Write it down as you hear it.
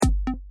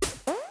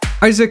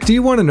Isaac, do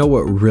you want to know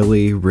what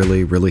really,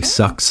 really, really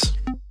sucks?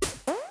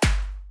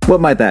 What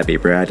might that be,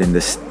 Brad, in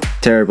this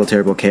terrible,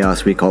 terrible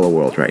chaos we call a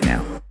world right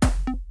now?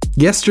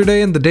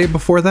 Yesterday and the day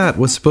before that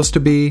was supposed to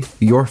be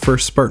your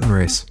first Spartan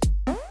race.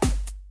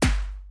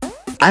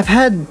 I've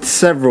had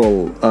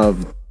several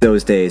of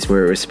those days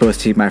where it was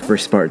supposed to be my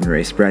first Spartan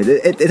race, Brad.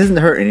 It doesn't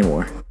hurt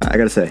anymore, I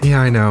gotta say.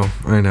 Yeah, I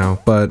know,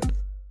 but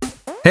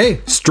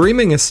hey,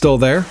 streaming is still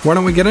there. Why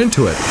don't we get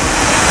into it?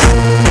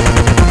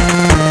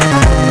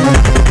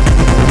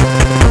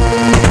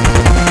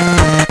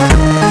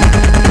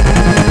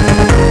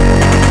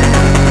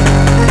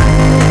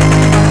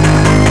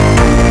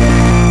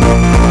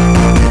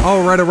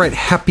 All right.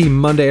 Happy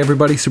Monday,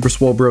 everybody. Super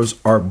Swole Bros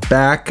are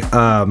back.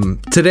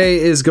 Today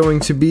is going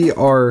to be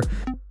we're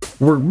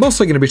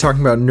mostly going to be talking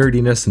about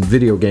nerdiness and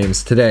video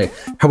games today.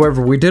 However,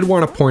 we did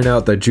want to point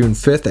out that June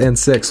 5th and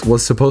 6th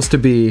was supposed to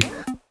be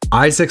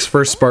Isaac's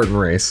first Spartan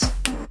race.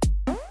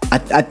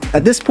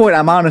 At this point,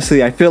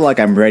 I feel like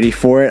I'm ready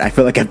for it. I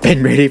feel like I've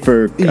been ready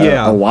for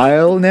a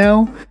while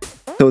now.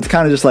 So it's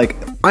kind of just like...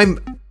 I'm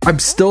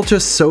still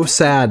just so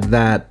sad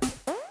that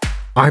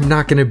I'm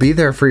not going to be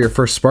there for your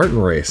first Spartan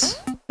race.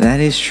 That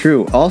is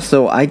true.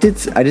 Also, I did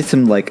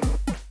some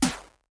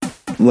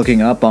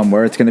looking up on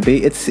where it's going to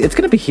be. It's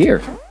going to be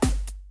here,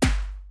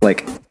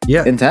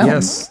 in town.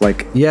 Yes, I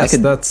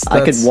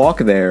could walk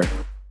there.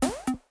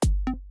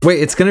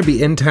 Wait, it's going to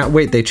be in town.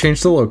 Wait, they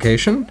changed the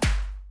location?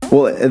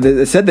 Well,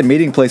 it said the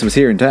meeting place was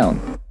here in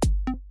town.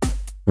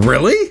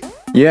 Really?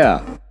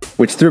 Yeah,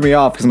 which threw me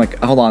off because I'm like,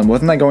 hold on,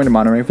 wasn't I going to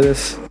Monterey for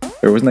this?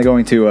 Or wasn't I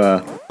going to...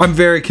 I'm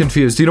very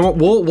confused. You know what?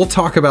 We'll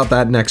talk about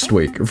that next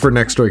week. For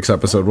next week's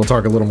episode, we'll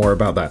talk a little more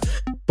about that.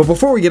 But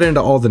before we get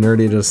into all the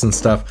nerdiness and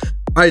stuff,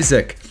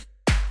 Isaac,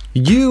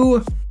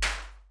 you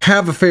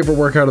have a favorite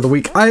workout of the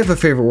week. I have a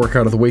favorite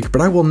workout of the week,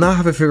 but I will not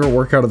have a favorite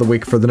workout of the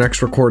week for the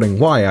next recording.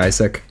 Why,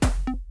 Isaac?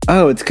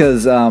 Oh, it's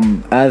because,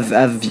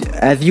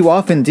 as you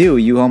often do,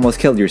 you almost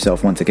killed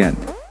yourself once again.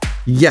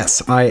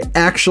 Yes, I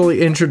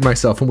actually injured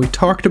myself, and we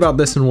talked about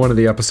this in one of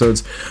the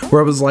episodes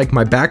where I was like,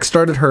 my back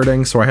started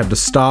hurting, so I had to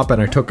stop, and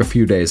I took a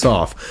few days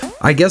off.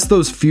 I guess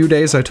those few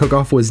days I took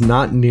off was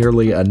not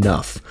nearly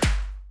enough.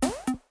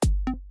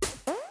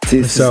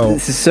 See, this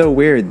is so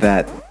weird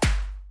that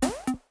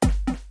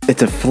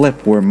it's a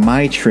flip where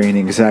my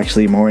training is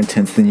actually more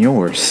intense than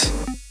yours.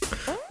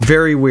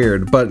 Very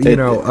weird, but,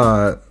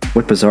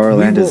 what bizarre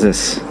land is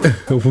this?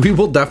 We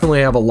will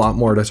definitely have a lot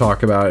more to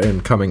talk about in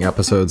coming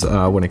episodes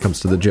when it comes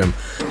to the gym.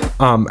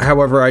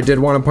 However, I did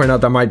want to point out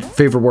that my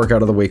favorite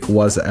workout of the week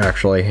was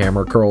actually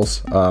hammer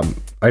curls.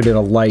 I did a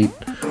light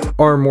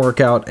arm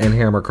workout, and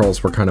hammer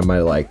curls were kind of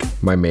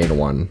my main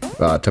one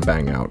to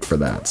bang out for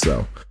that.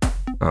 So,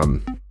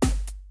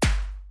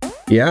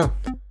 yeah.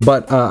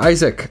 But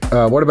Isaac,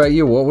 what about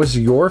you? What was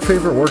your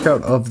favorite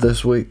workout of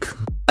this week?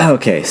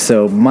 Okay,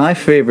 so my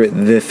favorite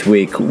this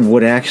week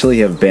would actually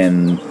have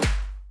been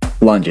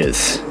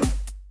lunges,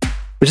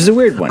 which is a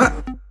weird one.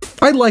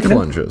 I like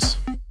lunges.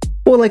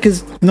 Well,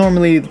 because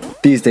normally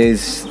these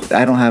days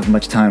I don't have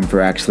much time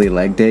for actually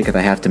leg day because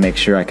I have to make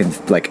sure I can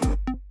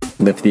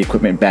lift the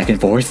equipment back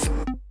and forth.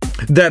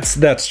 That's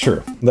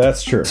true.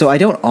 That's true. So I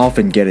don't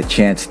often get a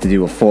chance to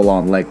do a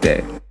full-on leg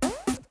day.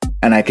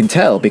 And I can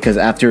tell because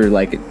after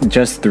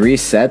just 3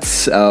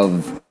 sets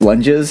of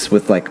lunges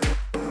with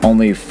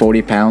only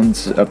 40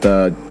 pounds of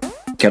the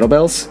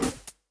kettlebells,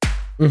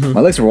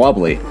 my legs were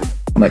wobbly.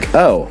 I'm like,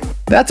 oh,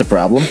 that's a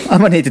problem. I'm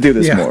gonna need to do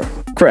this more.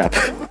 Crap.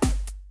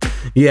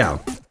 Yeah.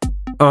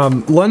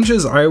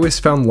 Lunges, I always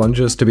found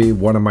lunges to be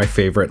one of my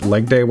favorite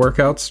leg day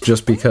workouts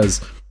just because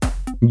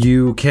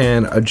you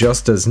can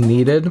adjust as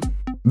needed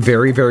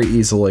very, very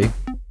easily.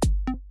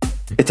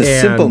 It's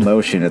a simple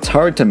motion. It's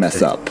hard to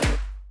mess up.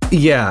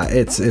 Yeah,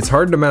 it's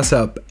hard to mess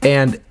up,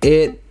 and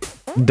it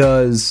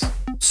does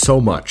so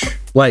much.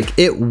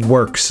 It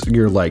works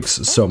your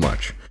legs so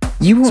much.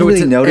 You won't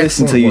really notice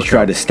until you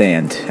try to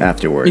stand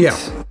afterwards. Yeah.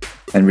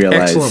 And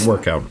realize... Excellent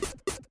workout.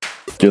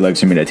 Your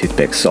legs are made of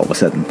toothpicks all of a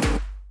sudden.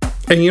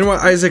 And you know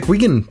what, Isaac? We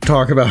can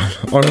talk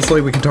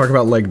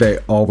about leg day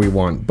all we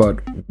want,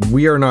 but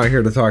we are not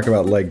here to talk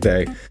about leg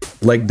day.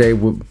 Leg day,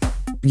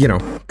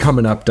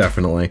 coming up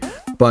definitely.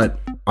 But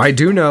I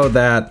do know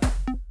that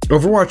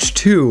Overwatch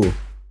 2...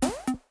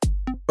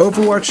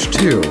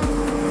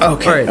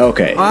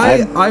 Okay.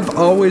 I've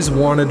always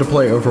wanted to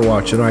play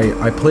Overwatch, and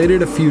I played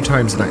it a few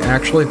times, and I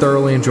actually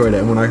thoroughly enjoyed it.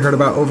 And when I heard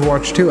about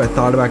Overwatch 2, I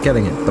thought about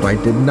getting it, but I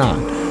did not.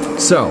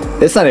 So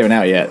it's not even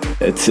out yet.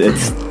 It's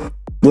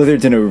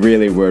Blizzard's in a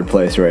really weird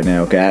place right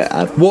now. Okay.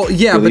 But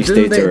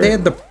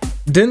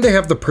didn't they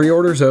have the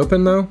pre-orders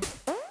open though?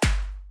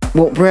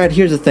 Well, Brad,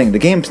 here's the thing: the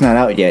game's not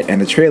out yet,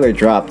 and the trailer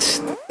dropped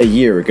a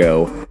year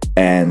ago,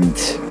 and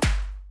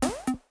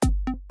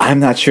I'm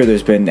not sure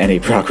there's been any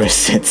progress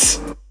since.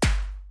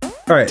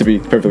 All right. To be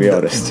perfectly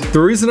honest.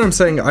 The reason I'm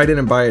saying I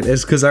didn't buy it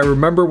is because I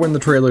remember when the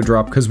trailer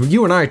dropped, because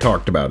you and I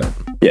talked about it.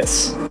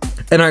 Yes.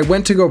 And I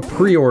went to go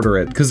pre-order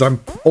it, because I'm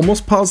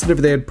almost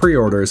positive they had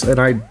pre-orders, and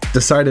I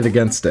decided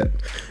against it.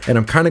 And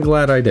I'm kind of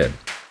glad I did.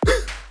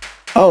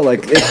 Oh,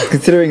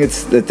 considering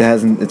it's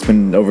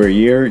been over a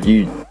year,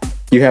 you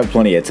You have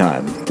plenty of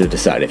time to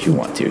decide if you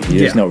want to.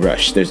 There's no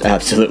rush. There's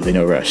absolutely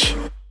no rush.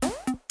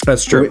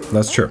 That's true.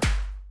 That's true.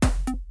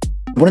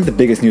 One of the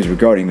biggest news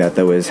regarding that,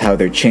 though, is how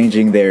they're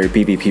changing their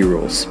PvP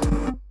rules.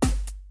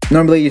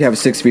 Normally, you'd have a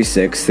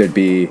 6v6. There'd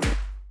be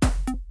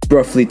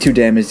roughly 2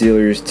 damage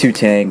dealers, 2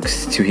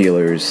 tanks, 2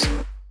 healers.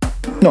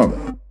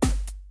 Normal.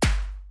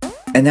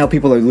 And now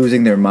people are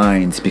losing their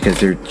minds because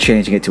they're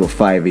changing it to a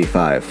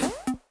 5v5.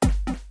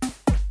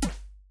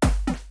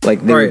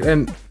 Like,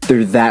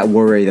 they're that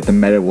worried that the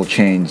meta will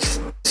change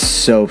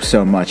so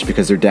much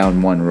because they're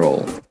down 1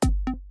 role.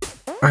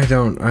 I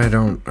don't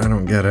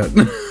get it.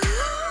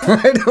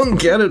 I don't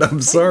get it.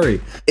 I'm sorry.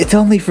 It's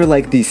only for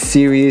like the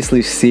seriously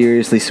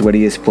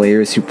sweatiest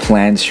players who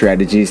plan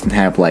strategies and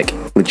have like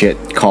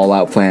legit call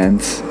out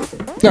plans,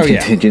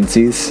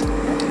 contingencies,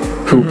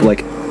 who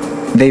like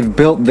they've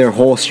built their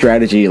whole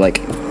strategy like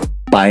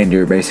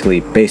binder basically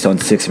based on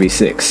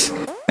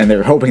 6v6, and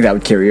they're hoping that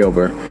would carry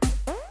over.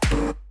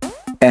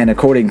 And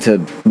according to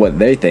what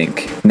they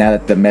think, now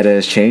that the meta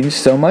has changed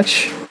so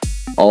much,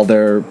 all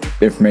their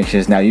information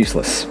is now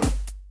useless.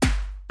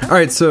 All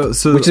right, so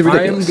which is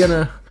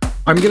ridiculous.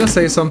 I'm gonna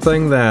say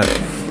something that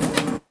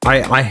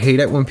I hate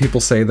it when people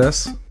say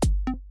this,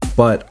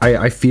 but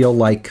I feel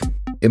like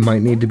it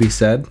might need to be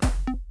said.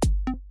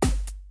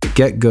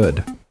 Get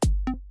good.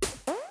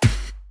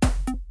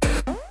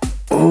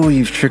 Oh,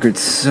 you've triggered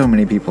so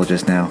many people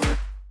just now.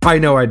 I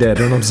know I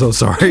did, and I'm so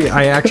sorry.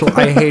 I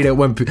hate it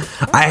when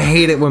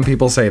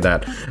people say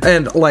that.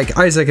 And like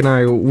Isaac and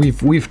I,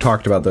 we've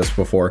talked about this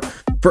before.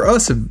 For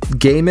us,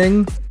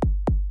 gaming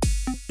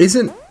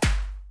isn't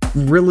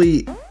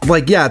really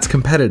like, yeah, it's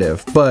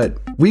competitive, but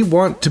we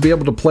want to be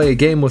able to play a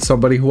game with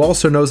somebody who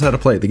also knows how to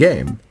play the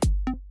game.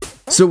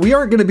 So we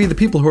aren't going to be the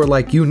people who are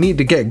like, you need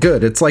to get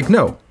good. It's like,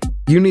 no,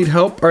 you need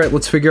help. All right,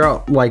 let's figure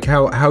out like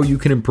how you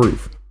can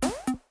improve.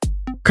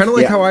 Kind of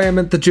like how I am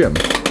at the gym.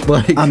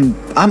 Like,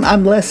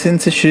 I'm less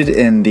interested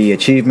in the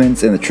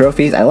achievements and the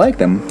trophies. I like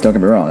them. Don't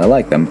get me wrong, I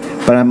like them.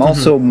 But I'm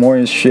also more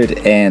interested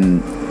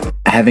in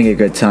having a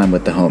good time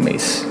with the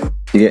homies.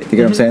 You get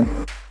what I'm saying?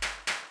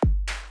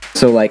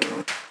 So like,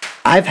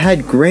 I've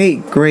had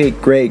great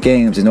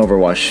games in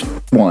Overwatch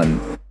 1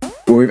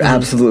 where we've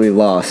absolutely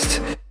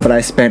lost, but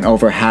I spent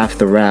over half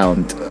the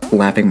round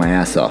laughing my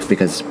ass off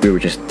because we were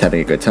just having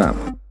a good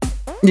time.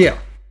 Yeah.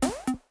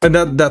 And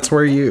that's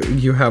where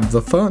you have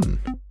the fun.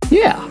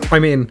 Yeah. I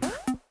mean,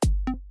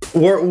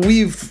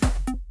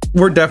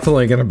 we're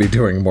definitely going to be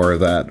doing more of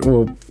that.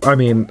 Well, I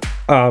mean,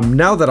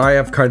 now that I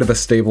have kind of a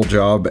stable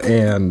job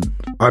and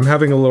I'm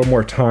having a little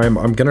more time,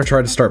 I'm going to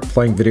try to start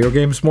playing video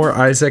games more.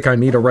 Isaac, I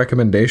need a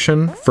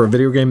recommendation for a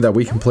video game that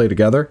we can play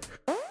together.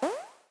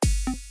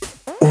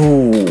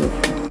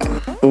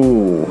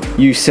 Ooh,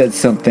 you said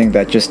something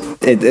that just,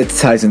 it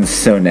ties in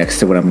so next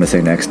to what I'm going to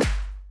say next.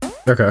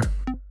 Okay.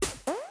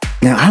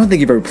 Now, I don't think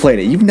you've ever played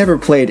it. You've never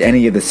played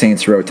any of the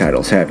Saints Row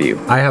titles, have you?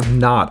 I have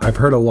not. I've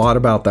heard a lot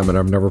about them, and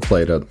I've never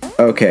played it.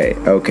 Okay.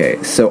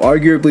 So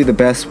arguably the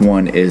best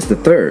one is the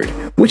third,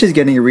 which is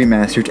getting a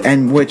remastered,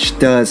 and which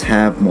does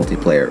have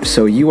multiplayer.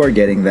 So you are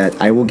getting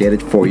that. I will get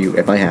it for you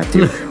if I have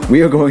to.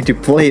 We are going to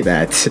play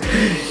that.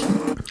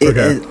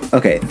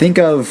 Okay, think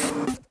of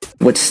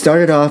what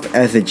started off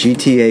as a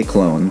GTA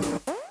clone,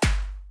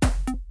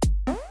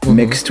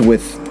 mixed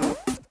with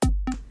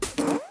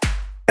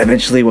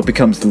eventually what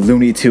becomes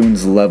Looney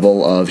Tunes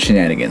level of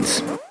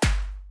shenanigans.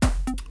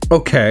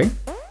 Okay.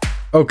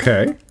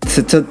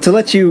 So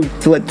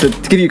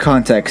to give you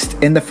context,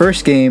 in the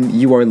first game,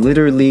 you are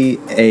literally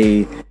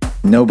a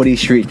nobody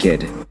street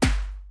kid.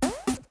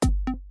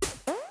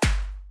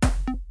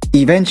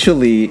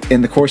 Eventually,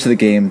 in the course of the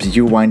games,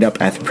 you wind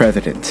up as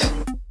president.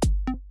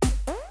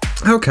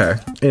 Okay,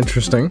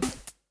 interesting.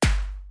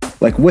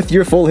 Like, with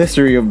your full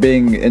history of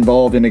being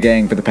involved in a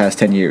gang for the past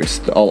 10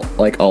 years, all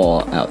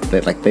out.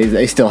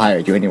 They still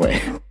hired you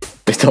anyway.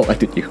 They still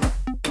elected you.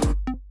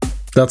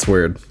 That's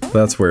weird.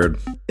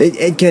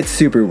 It gets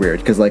super weird,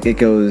 because, like, it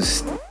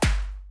goes...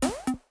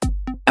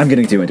 I'm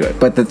getting too into it.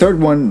 But the third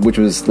one, which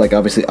was, like,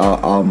 obviously,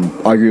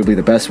 arguably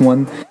the best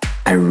one,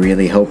 I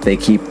really hope they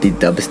keep the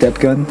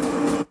dubstep gun.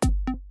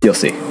 You'll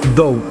see.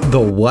 The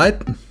what?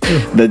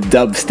 The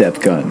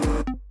dubstep gun.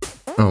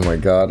 Oh my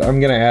god, I'm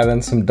gonna add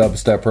in some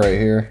dubstep right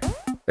here.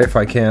 If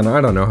I can.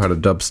 I don't know how to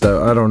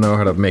dubstep. I don't know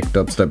how to make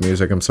dubstep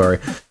music, I'm sorry.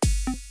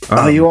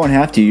 You won't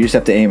have to. You just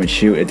have to aim and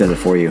shoot. It does it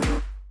for you.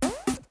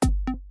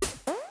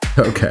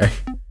 Okay.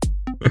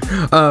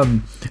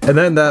 And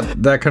then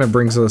that kind of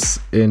brings us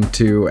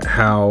into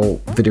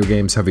how video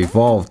games have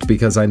evolved,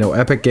 because I know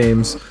Epic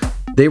Games,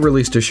 they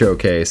released a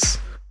showcase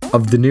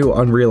of the new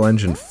Unreal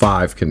Engine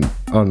 5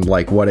 on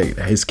like what it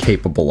is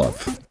capable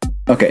of.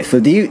 Okay,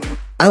 so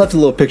I left a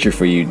little picture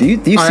for you. Do you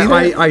see that?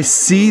 I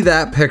see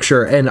that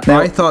picture, and now,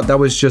 I thought that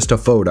was just a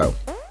photo.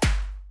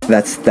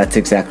 That's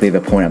exactly the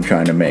point I'm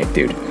trying to make,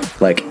 dude.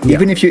 Like,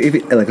 even if you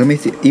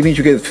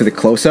get for the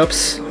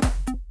close-ups,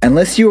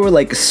 unless you were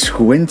like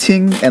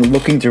squinting and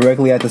looking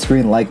directly at the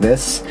screen like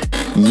this,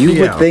 you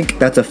would think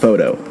that's a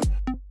photo.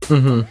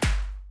 Mm-hmm.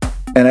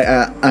 And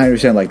I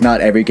understand, like, not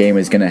every game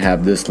is gonna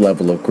have this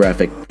level of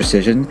graphic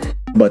precision,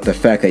 but the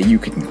fact that you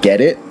can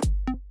get it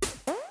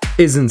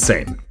is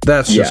insane.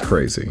 That's just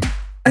crazy.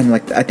 And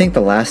like, I think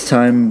the last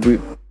time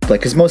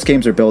because most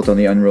games are built on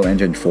the Unreal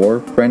Engine 4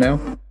 right now.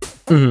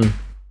 Mm-hmm.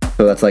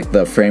 So that's like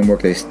the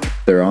framework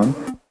they're on.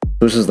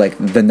 This is like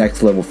the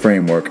next level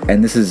framework,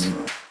 and this is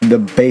the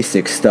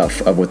basic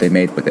stuff of what they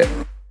made with it.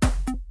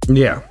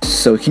 Yeah.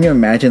 So can you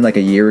imagine like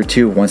a year or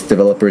two, once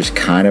developers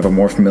kind of are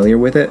more familiar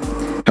with it,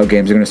 how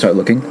games are going to start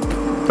looking?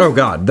 Oh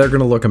god, they're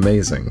going to look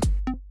amazing.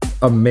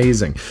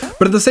 Amazing.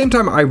 But at the same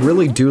time, I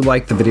really do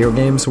like the video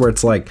games where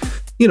it's like,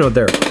 you know,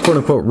 they're quote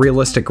unquote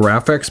realistic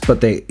graphics,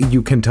 but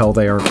you can tell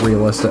they aren't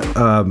realistic.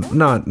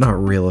 Not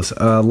realistic.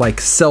 Like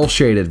cell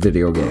shaded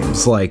video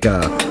games, like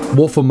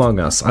Wolf Among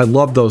Us. I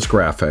love those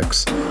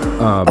graphics.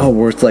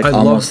 Where it's like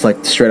almost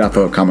like straight off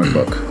of a comic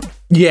book.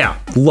 Yeah,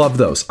 love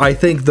those. I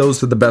think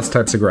those are the best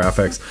types of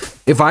graphics.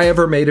 If I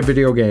ever made a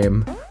video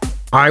game,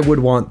 I would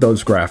want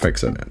those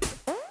graphics in it.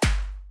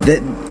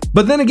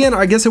 But then again,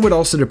 I guess it would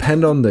also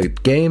depend on the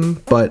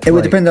game, but it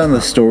would depend on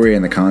the story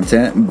and the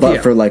content.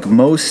 But for like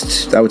most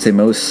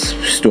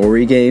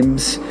story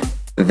games,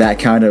 that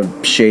kind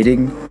of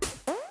shading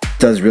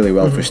does really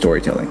well for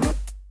storytelling.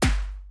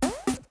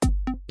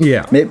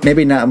 Yeah.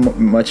 Maybe not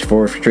much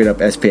for straight up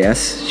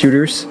SPS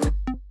shooters.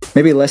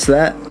 Maybe less of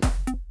that.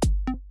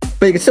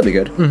 But you can still be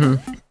good. Mm-hmm.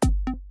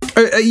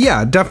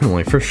 Yeah,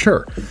 definitely, for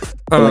sure.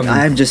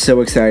 I'm just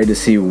so excited to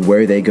see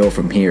where they go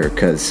from here,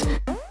 because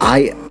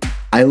I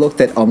looked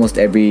at almost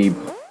every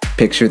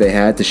picture they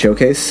had to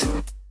showcase.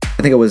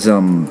 I think it was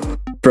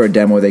for a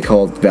demo they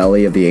called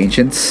Valley of the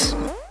Ancients.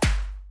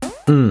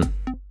 You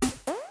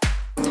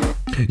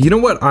know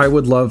what I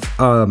would love?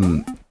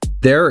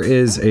 There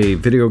is a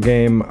video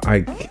game,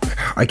 I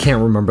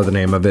can't remember the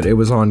name of it. It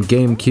was on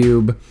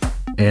GameCube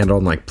and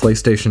on like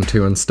PlayStation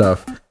 2 and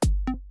stuff.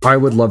 I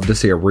would love to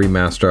see a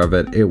remaster of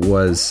it. It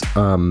was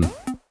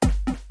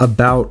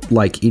about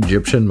like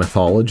Egyptian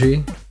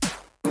mythology.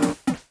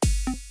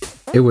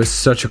 It was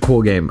such a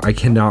cool game. I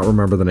cannot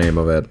remember the name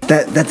of it.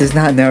 That does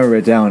not narrow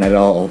it down at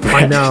all.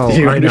 I know.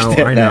 I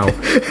know.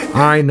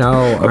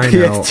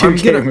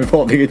 PS2 game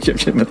involving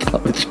Egyptian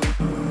mythology.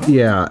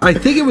 Yeah, I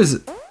think it was.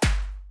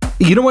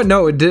 You know what?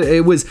 No,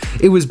 it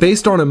was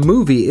based on a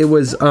movie. It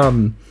was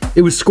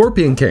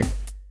Scorpion King.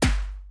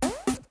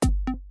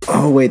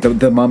 Oh wait,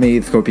 the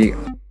Mummy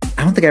Scorpion.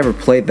 I don't think I ever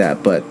played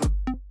that, but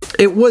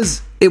it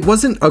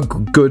wasn't a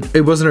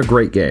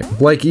great game.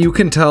 Like, you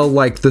can tell,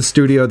 like, the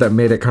studio that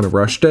made it kind of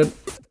rushed it.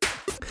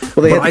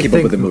 Well, they had to keep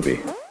up with the movie.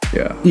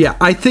 Yeah,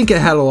 I think it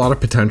had a lot of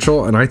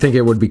potential, and I think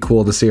it would be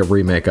cool to see a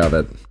remake of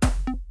it.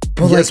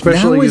 Well, yeah, like,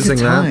 especially now using is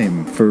the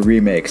time for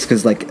remakes,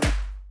 because, like,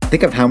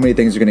 think of how many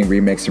things are getting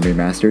remixed and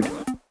remastered.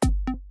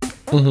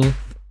 Mm-hmm.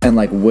 And,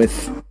 like,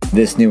 with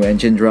this new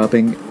engine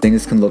dropping,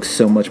 things can look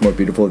so much more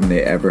beautiful than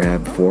they ever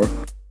have before.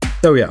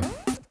 Oh, yeah.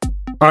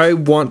 I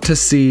want to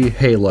see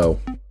Halo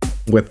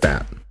with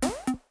that.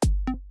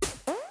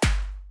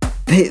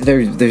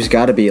 There's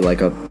got to be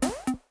like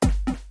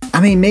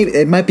I mean, maybe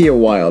it might be a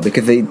while,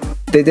 because they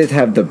did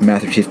have the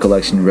Master Chief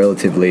Collection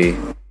relatively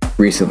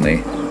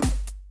recently.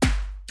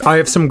 I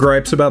have some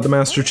gripes about the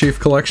Master Chief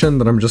Collection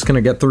that I'm just going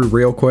to get through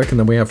real quick, and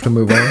then we have to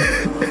move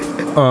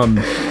on.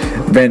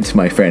 Vent,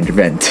 my friend,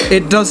 vent.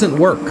 It doesn't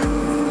work.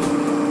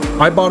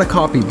 I bought a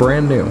copy,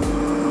 brand new.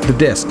 The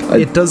disc.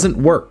 It doesn't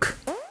work.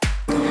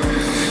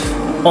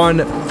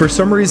 For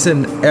some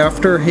reason,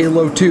 after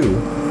Halo 2,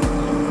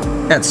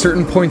 at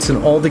certain points in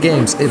all the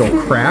games, it'll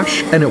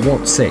crash and it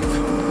won't save.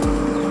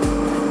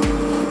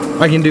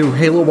 I can do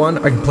Halo 1,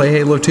 I can play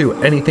Halo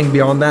 2. Anything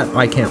beyond that,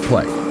 I can't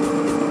play.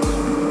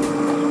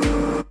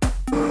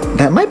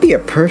 That might be a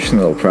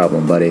personal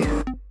problem, buddy.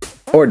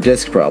 Or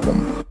disc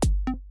problem.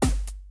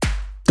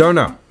 Don't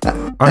know.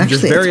 I'm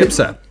just very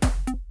upset.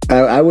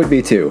 I would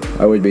be too,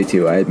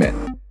 I admit.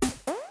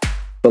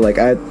 But like,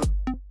 I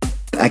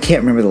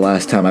can't remember the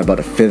last time I bought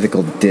a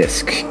physical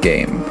disc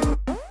game.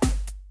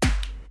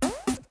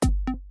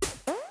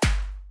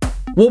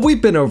 Well,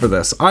 we've been over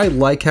this. I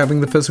like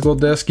having the physical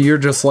disc. You're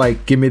just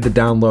like, give me the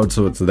download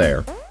so it's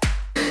there.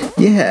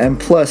 Yeah, and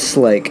plus,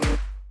 like,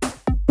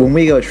 when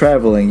we go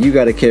traveling, you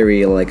gotta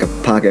carry, like, a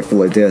pocket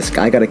full of disc.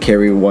 I gotta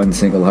carry one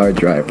single hard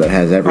drive that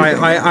has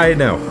everything. I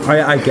know.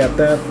 I get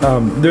that.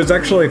 There's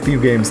actually a few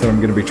games that I'm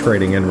going to be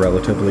trading in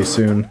relatively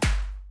soon.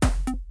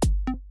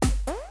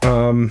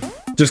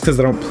 Just because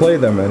I don't play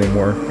them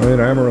anymore. I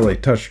mean, I haven't really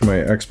touched my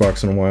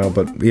Xbox in a while,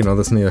 but, you know,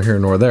 that's neither here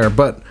nor there.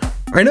 But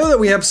I know that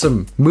we have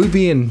some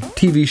movie and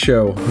TV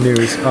show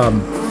news.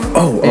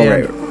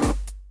 Right.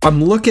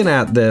 I'm looking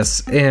at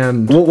this,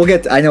 and we'll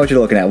get. I know what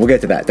you're looking at. We'll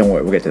get to that. Don't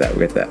worry. We'll get to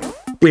that.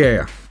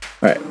 Yeah.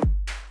 All right.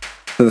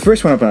 So the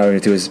first one I'm going to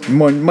do is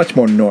much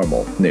more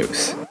normal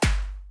news.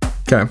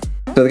 Okay.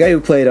 So the guy who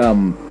played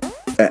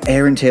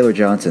Aaron Taylor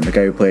Johnson, the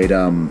guy who played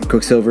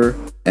Quicksilver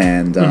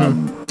and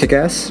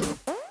Kick-Ass.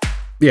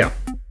 Yeah.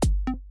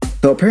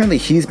 So apparently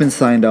he's been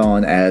signed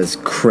on as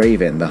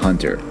Kraven the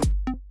Hunter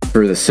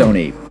for the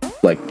Sony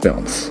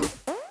films,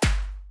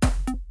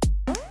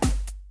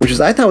 which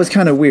I thought was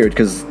kind of weird,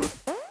 because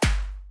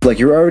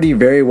you're already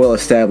very well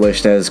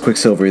established as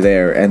Quicksilver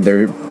there, and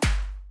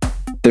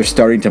they're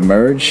starting to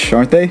merge,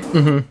 aren't they?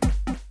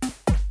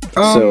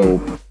 So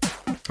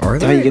are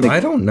they? I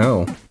don't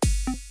know.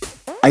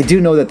 I do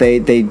know that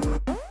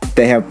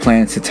they have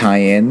plans to tie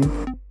in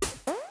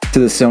to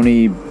the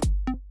Sony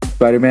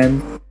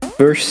Spider-Man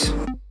verse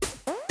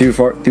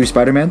through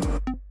Spider-Man.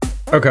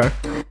 Okay.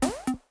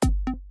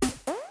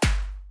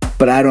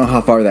 But I don't know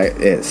how far that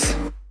is.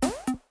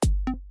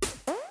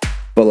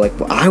 But like,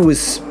 I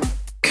was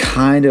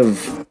kind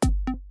of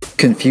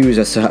confused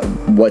as to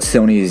what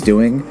Sony is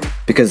doing,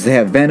 because they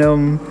have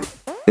Venom,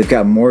 they've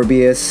got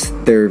Morbius,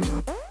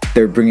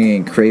 they're bringing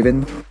in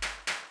Kraven.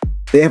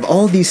 They have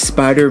all these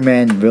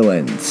Spider-Man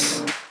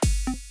villains,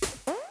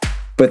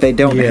 but they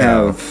don't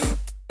have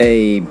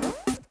a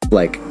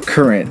like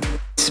current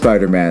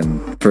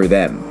Spider-Man for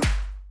them.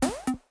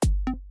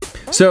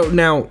 So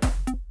now,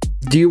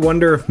 do you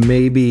wonder if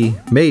maybe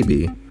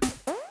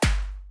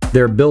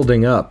they're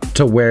building up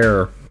to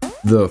where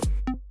the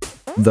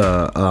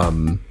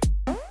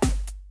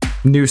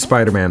new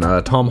Spider-Man,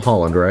 Tom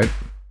Holland, right?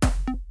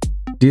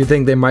 Do you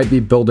think they might be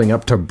building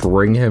up to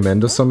bring him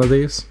into some of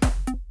these?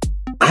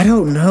 I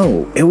don't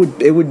know. It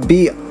would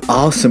be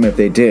awesome if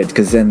they did,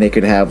 because then they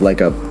could have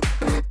like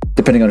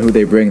depending on who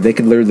they bring, they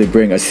could literally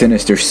bring a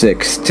Sinister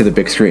Six to the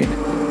big screen.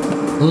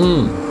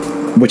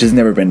 Which has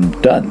never been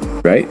done,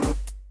 right?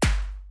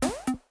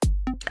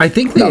 I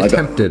think they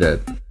attempted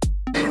it.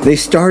 They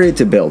started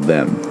to build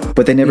them,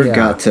 but they never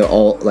got to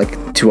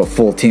to a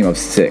full team of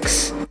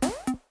 6.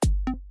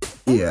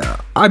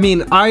 Yeah, I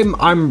mean,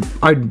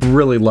 I'd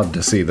really love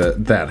to see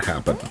that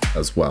happen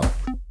as well.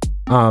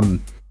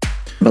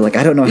 But like,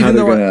 I don't know how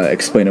they're gonna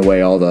explain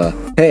away all the,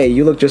 hey,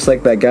 you look just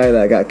like that guy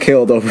that got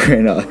killed over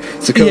in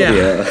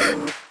Sokovia.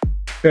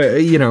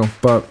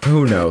 But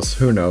who knows?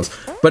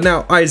 But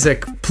now,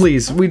 Isaac,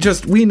 please, we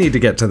need to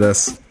get to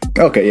this.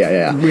 Okay,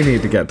 yeah. We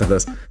need to get to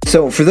this.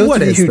 So, for those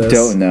of you who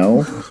don't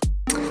know,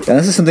 and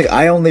this is something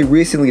I only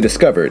recently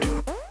discovered,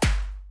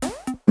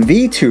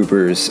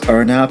 VTubers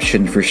are an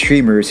option for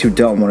streamers who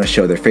don't want to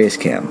show their face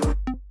cam.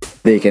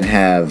 They can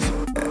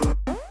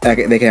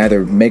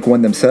either make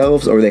one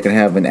themselves, or they can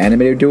have an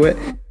animator do it,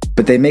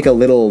 but they make a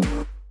little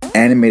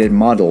animated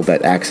model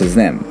that acts as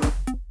them.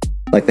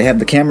 Like, they have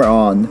the camera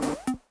on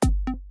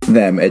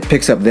them, it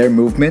picks up their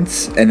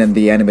movements, and then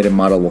the animated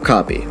model will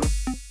copy.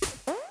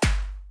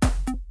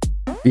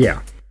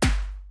 Yeah.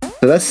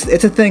 So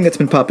it's a thing that's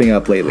been popping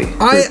up lately.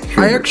 I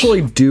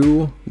actually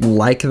do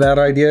like that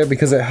idea,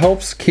 because it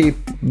helps keep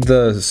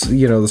the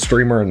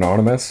streamer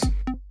anonymous.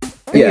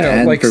 Yeah,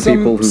 and like for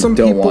people who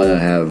don't want to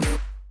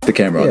have the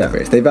camera on their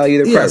face, they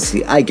value their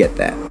privacy. I get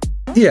that.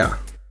 Yeah.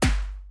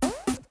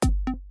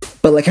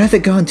 But like, have they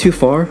gone too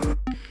far?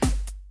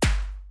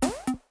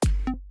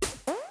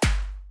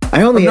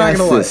 I only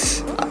asked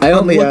this.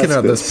 I'm looking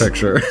at this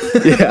picture.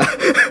 Yeah.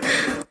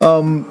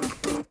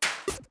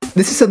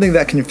 This is something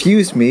that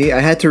confused me. I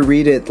had to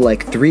read it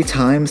like 3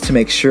 times to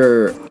make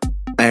sure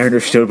I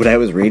understood what I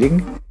was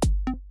reading.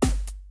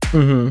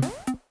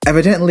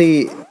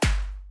 Evidently,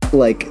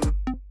 like,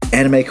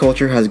 anime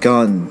culture has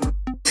gone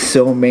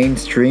so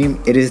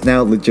mainstream, it is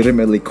now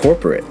legitimately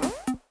corporate.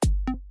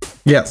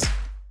 Yes.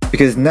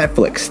 Because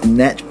Netflix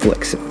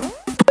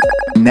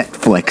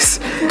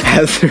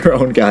has their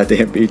own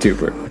goddamn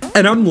VTuber.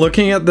 And I'm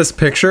looking at this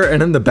picture,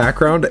 and in the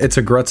background, it's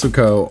a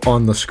Gretsuko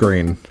on the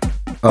screen.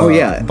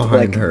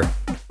 Behind her.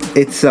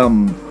 It's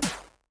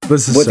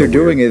This is what they're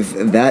doing is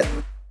that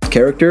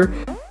character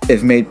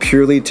is made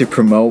purely to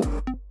promote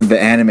the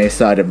anime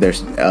side of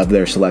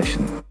their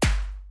selection.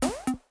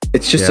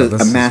 It's just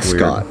a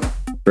mascot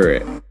for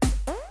it.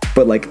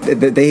 But like,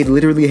 they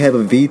literally have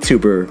a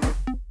VTuber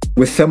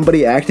with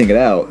somebody acting it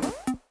out,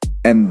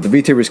 and the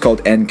VTuber is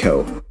called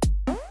Enko.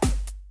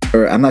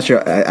 Or I'm not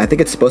sure. I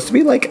think it's supposed to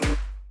be like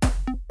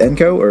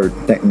Enko or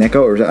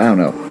Neko, or I don't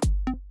know.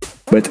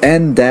 But it's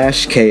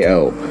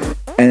N-Ko.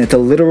 And it's a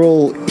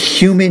literal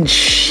human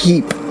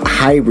sheep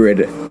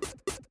hybrid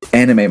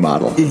anime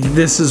model.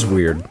 This is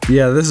weird.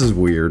 Yeah, this is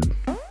weird.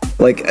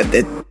 Like,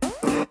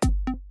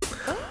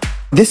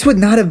 this would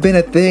not have been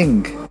a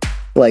thing,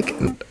 like,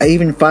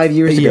 even 5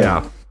 years ago.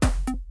 Yeah.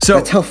 So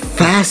that's how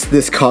fast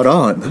this caught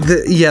on.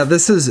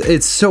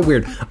 It's so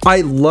weird.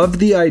 I love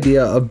the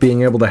idea of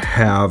being able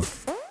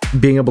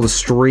to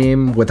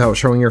stream without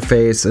showing your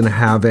face and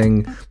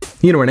having,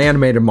 an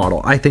animated model.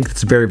 I think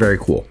that's very, very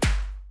cool.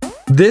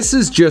 This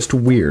is just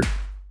weird.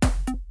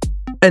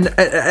 And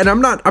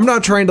I'm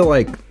not trying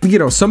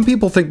to some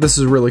people think this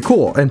is really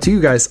cool. And to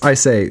you guys, I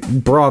say,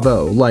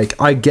 bravo.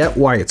 Like, I get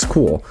why it's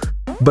cool,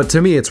 but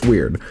to me it's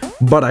weird,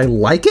 but I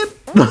like it.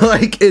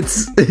 Like,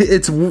 it's,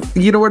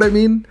 you know what I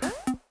mean?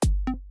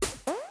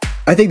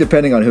 I think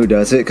depending on who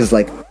does it, because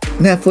like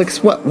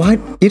Netflix, what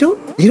you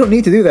don't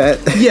need to do that.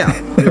 Yeah.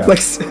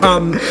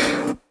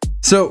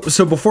 So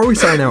before we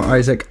sign out,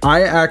 Isaac,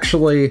 I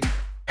actually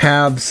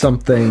have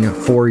something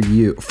for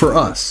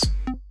us.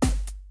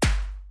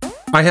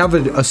 I have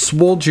a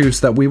swole juice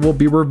that we will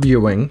be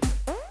reviewing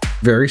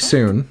very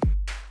soon,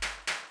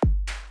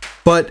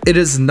 but it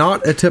is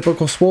not a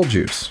typical swole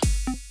juice.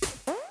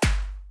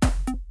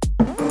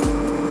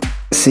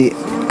 See,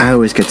 I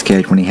always get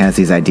scared when he has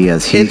these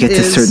ideas. He gets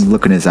a certain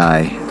look in his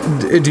eye.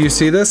 Do you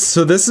see this?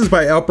 So this is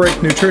by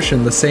Outbreak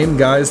Nutrition, the same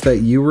guys that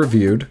you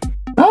reviewed.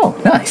 Oh,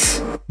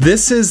 nice.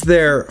 This is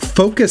their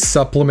focus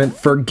supplement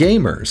for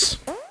gamers.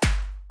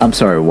 I'm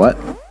sorry, what?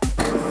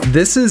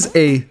 This is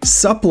a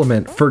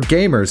supplement for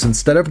gamers.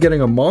 Instead of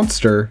getting a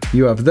monster,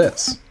 you have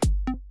this.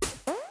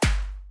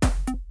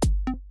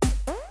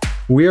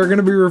 We are going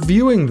to be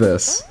reviewing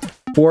this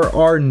for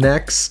our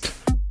next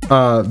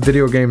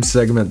video game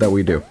segment that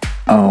we do.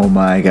 Oh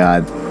my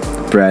god.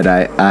 Brad,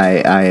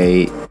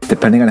 I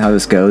depending on how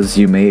this goes,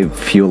 you may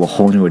fuel a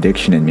whole new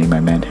addiction in me, my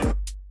man.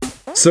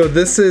 So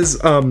this is,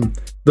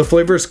 the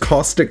flavor is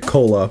Caustic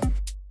Cola.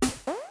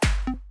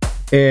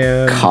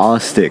 And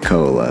Caustic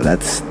Cola,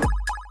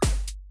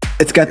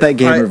 it's got that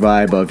gamer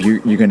vibe of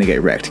you're gonna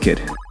get wrecked,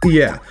 kid.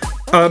 Yeah.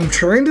 I'm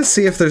trying to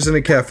see if there's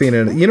any caffeine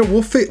in it. You know,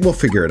 we'll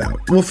figure it out.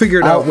 We'll figure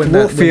it out when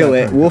we'll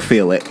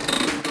feel it.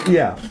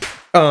 Yeah.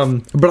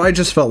 But I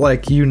just felt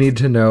like you need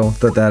to know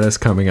that is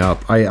coming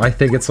up. I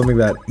think it's something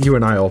that you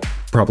and I will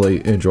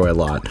probably enjoy a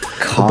lot.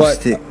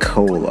 Caustic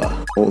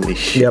Cola. Holy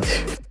shit. Yep.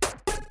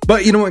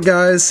 But you know what,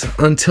 guys?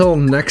 Until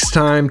next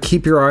time,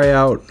 keep your eye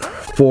out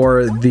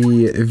for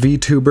the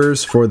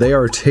VTubers, for they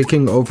are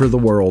taking over the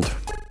world.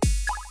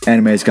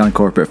 Anime has gone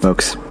corporate,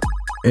 folks.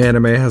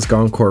 Anime has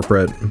gone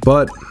corporate,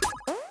 but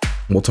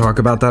we'll talk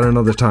about that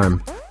another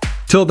time.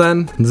 Till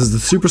then, this is the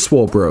Super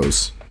Swole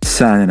Bros.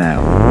 Signing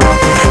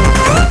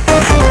out.